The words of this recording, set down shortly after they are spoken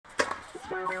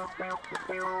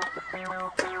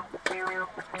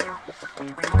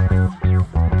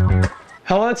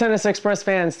Hello Tennis Express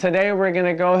fans, today we're going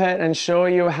to go ahead and show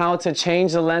you how to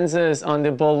change the lenses on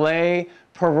the Bolle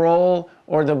Parole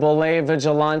or the Bolle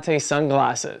Vigilante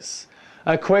sunglasses.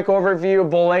 A quick overview,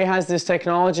 Bolle has this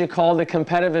technology called the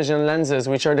Competivision lenses,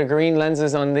 which are the green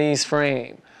lenses on these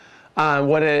frames.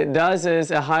 What it does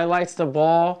is it highlights the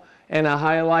ball and it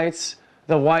highlights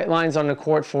the white lines on the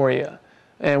court for you,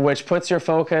 and which puts your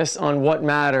focus on what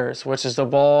matters, which is the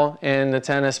ball in the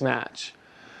tennis match.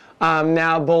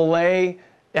 Now Bolle,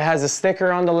 it has a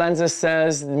sticker on the lens that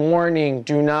says, warning,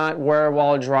 do not wear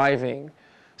while driving.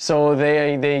 So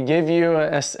they give you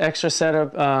an extra set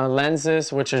of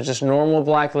lenses, which are just normal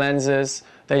black lenses,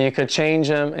 that you could change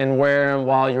them and wear them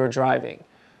while you're driving.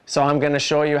 So I'm going to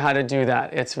show you how to do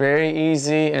that. It's very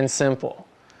easy and simple.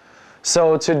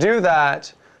 So to do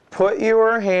that, put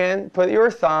your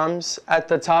thumbs at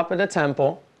the top of the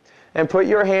temple and put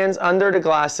your hands under the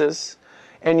glasses,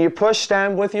 and you push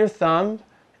them with your thumb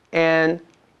and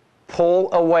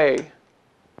pull away.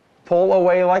 Pull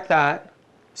away like that.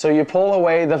 So you pull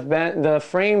away, the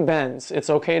frame bends. It's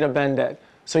okay to bend it.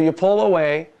 So you pull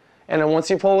away, and then once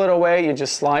you pull it away, you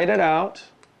just slide it out.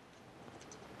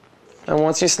 And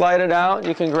once you slide it out,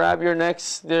 you can grab your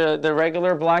the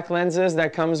regular black lenses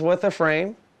that comes with the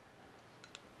frame.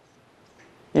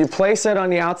 You place it on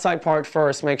the outside part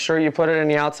first. Make sure you put it in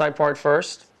the outside part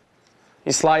first.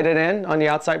 You slide it in on the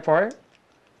outside part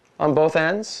on both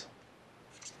ends.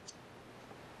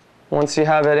 Once you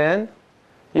have it in,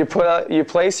 you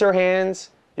place your hands,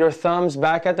 your thumbs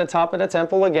back at the top of the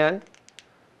temple again,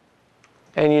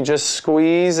 and you just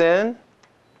squeeze in,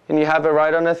 and you have it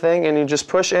right on the thing, and you just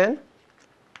push in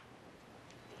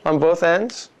on both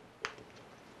ends,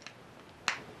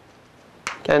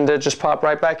 and they just pop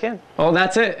right back in. Oh,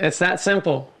 that's it. It's that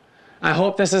simple. I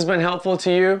hope this has been helpful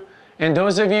to you. And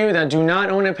those of you that do not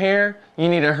own a pair, you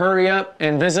need to hurry up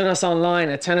and visit us online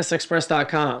at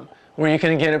tennisexpress.com, where you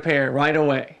can get a pair right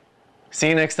away. See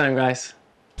you next time, guys.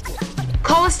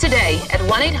 Call us today at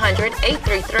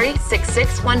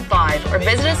 1-800-833-6615 or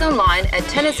visit us online at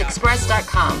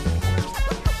tennisexpress.com.